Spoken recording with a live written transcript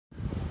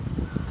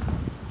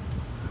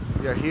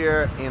We are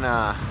here in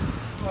a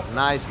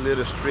nice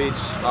little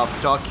streets of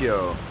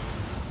Tokyo.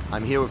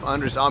 I'm here with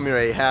Andres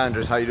Almire. Hi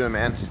Andres, how you doing,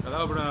 man?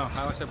 Hello Bruno,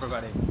 how is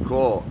everybody?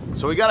 Cool.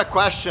 So we got a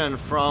question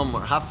from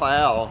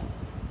Rafael,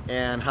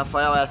 and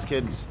Rafael asked,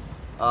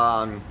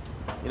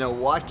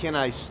 what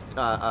can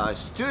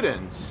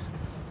students,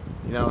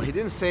 he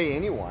didn't say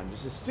anyone,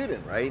 just a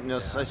student, right?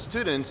 A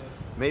student,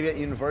 maybe at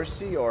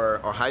university or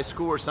high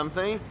school or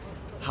something,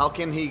 how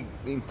can he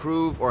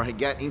improve or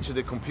get into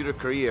the computer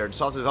career, the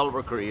software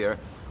developer career,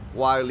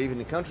 while living in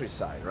the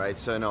countryside, right?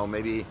 So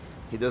maybe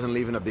he doesn't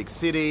live in a big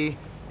city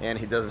and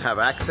he doesn't have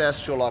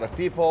access to a lot of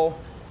people.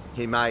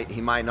 He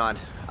might not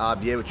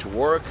be able to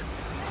work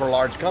for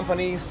large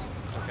companies.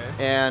 Okay.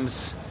 And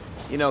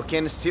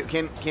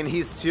can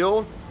he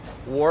still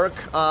work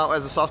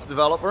as a software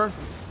developer?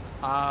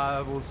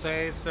 I will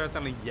say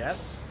certainly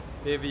yes.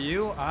 If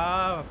you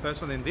are a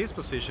person in this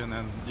position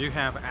and you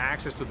have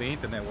access to the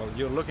internet, well,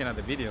 you're looking at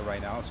the video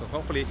right now, so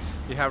hopefully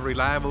you have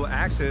reliable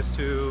access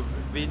to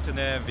the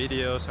internet,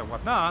 videos and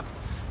whatnot,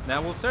 then I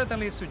will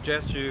certainly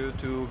suggest you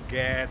to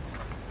get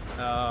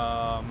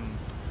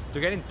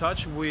in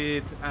touch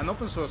with an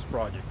open source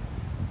project.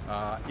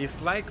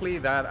 It's likely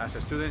that as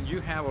a student you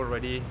have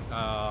already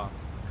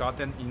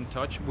gotten in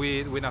touch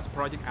with a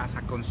project as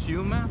a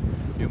consumer.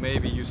 You may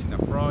be using a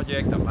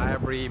project, a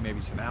library, maybe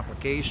it's an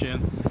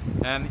application.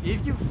 And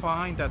if you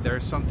find that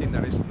there's something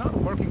that is not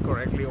working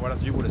correctly or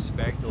as you would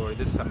expect, or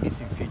this is a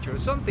missing feature,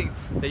 something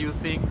that you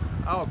think,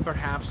 oh,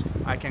 perhaps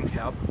I can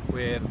help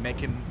with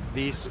making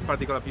this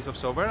particular piece of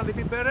software a little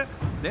bit better,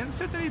 then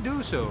certainly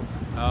do so.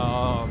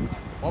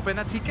 Open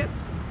a ticket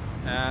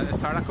and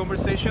start a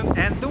conversation,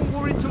 and don't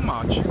worry too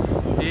much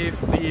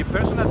if the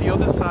person at the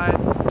other side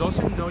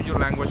doesn't know your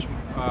language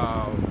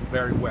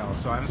very well.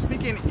 So I'm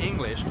speaking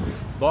English,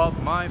 but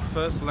my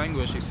first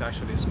language is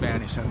actually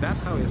Spanish, and that's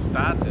how it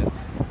started.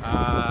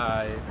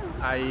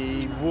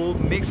 I will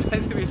mix a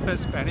little bit of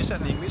Spanish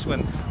and English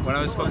when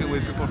I was speaking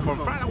with people from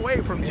far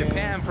away, from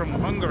Japan, from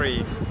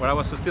Hungary, where I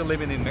was still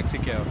living in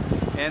Mexico.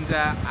 And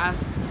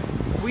as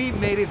we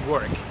made it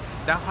work,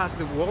 that has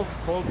the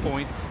whole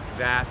point,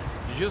 that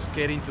you just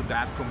get into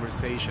that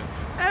conversation.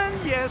 And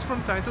yes,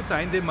 from time to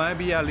time there might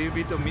be a little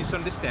bit of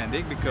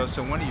misunderstanding because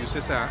someone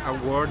uses a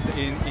word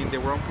in the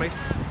wrong place,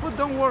 but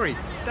don't worry,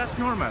 that's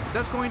normal,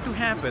 that's going to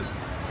happen.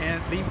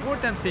 And the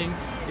important thing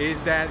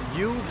is that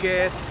you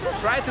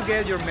try to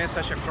get your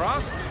message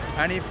across,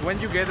 and when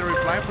you get a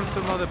reply from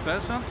some other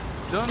person,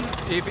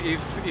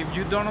 if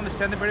you don't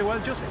understand it very well,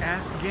 just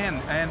ask again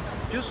and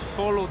just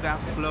follow that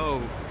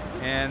flow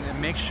and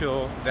make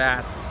sure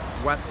that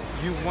what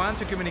you want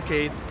to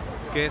communicate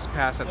gets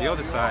past at the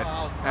other side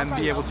and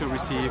be able to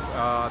receive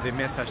the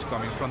message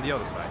coming from the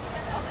other side.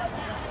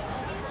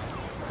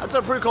 That's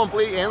a pretty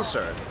complete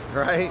answer,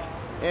 right?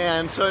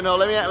 And so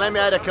let me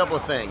add a couple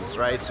of things,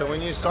 right? So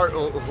when you start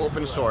with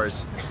open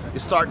source, you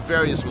start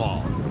very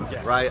small,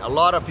 yes. Right? A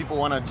lot of people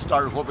want to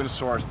start with open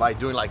source by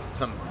doing like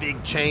some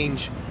big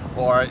change,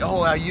 or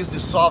oh, I use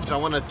this software,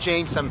 I want to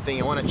change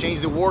something, I want to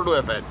change the world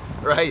with it,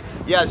 right?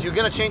 Yes, you're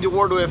gonna change the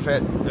world with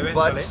it, eventually.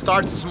 But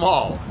start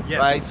small, yes.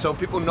 Right? So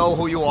people know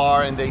who you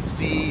are and they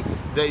see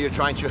that you're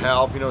trying to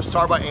help.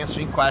 Start by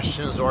answering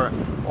questions or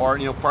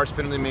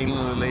participating in the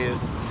mailing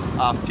list.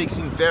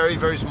 Fixing very,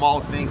 very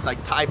small things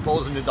like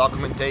typos in the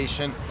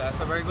documentation. That's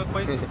a very good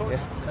place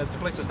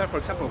to start. For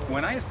example,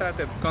 when I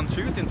started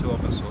contributing to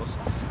open source,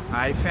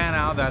 I found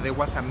out that there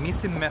was a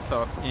missing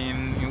method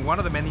in one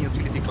of the many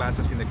utility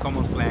classes in the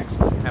Commons Langs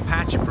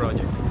Apache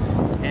project.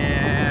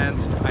 And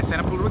I sent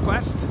a pull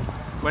request,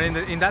 but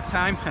in that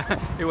time,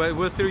 we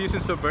were still using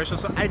Subversion,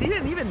 so I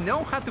didn't even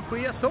know how to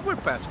create a software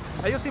patch.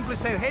 I just simply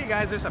said, hey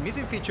guys, there's a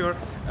missing feature,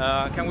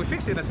 can we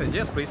fix it? I said,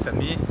 yes, please send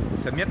me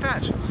a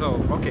patch.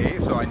 So, okay,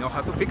 so I know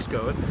how to fix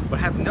code, but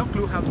have no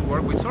clue how to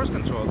work with source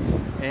control.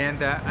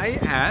 And I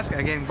asked,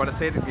 again, what I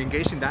said,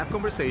 engaged in that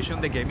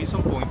conversation, they gave me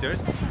some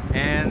pointers,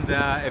 and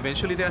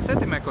eventually they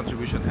accepted my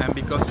contribution. And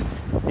because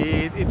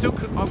it took,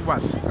 a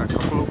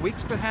couple of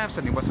weeks perhaps,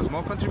 and it was a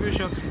small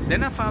contribution,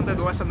 then I found that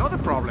there was another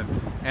problem,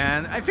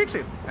 and I fixed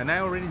it. And I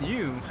already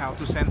knew how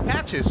to send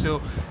patches.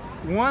 So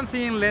one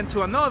thing led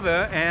to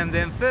another, and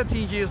then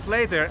 13 years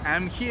later,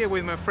 I'm here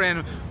with my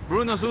friend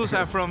Bruno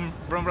Souza from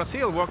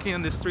Brazil, working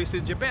on the streets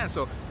in Japan.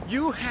 So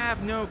you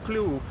have no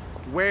clue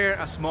where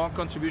a small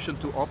contribution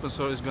to open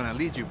source is going to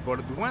lead you.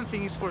 But one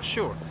thing is for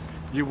sure,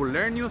 you will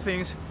learn new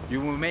things, you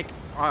will make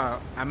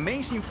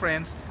amazing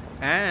friends,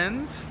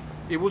 and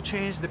it will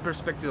change the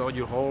perspective of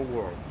your whole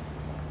world.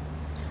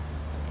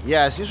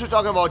 Yeah, since we're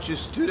talking about your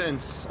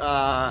students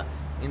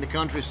in the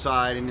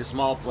countryside, in the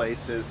small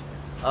places,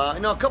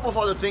 a couple of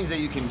other things that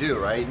you can do,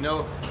 right?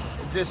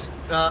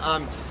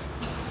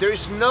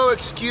 There's no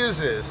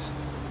excuses.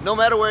 No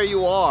matter where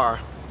you are,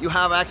 you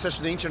have access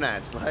to the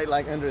internet, right?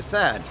 Like Andres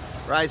said,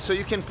 right? So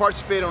you can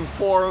participate on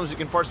forums, you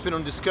can participate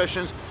on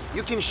discussions,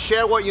 you can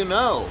share what you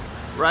know,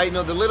 right?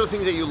 The little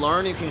things that you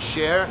learn, you can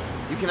share.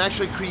 You can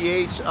actually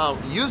create a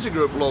user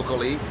group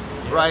locally,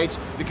 right?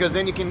 Because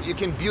then you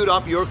can build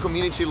up your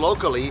community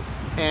locally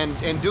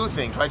and do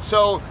things, right?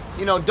 So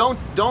you know, don't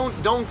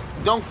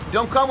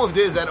come with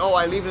this that, oh,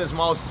 I live in a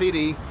small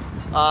city.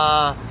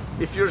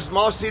 If your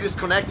small city is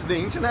connected to the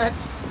internet,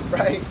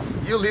 right,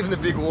 you live in the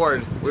big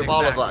world with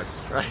all of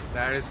us, right?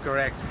 That is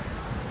correct.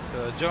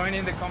 So join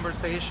in the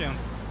conversation,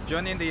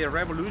 join in the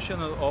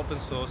revolution of open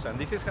source, and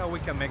this is how we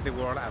can make the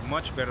world a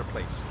much better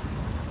place.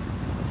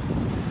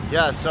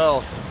 Yeah,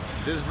 so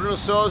this is Bruno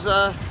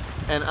Souza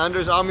and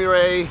Anders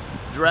Almiré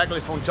directly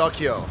from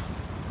Tokyo.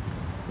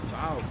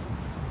 Ciao.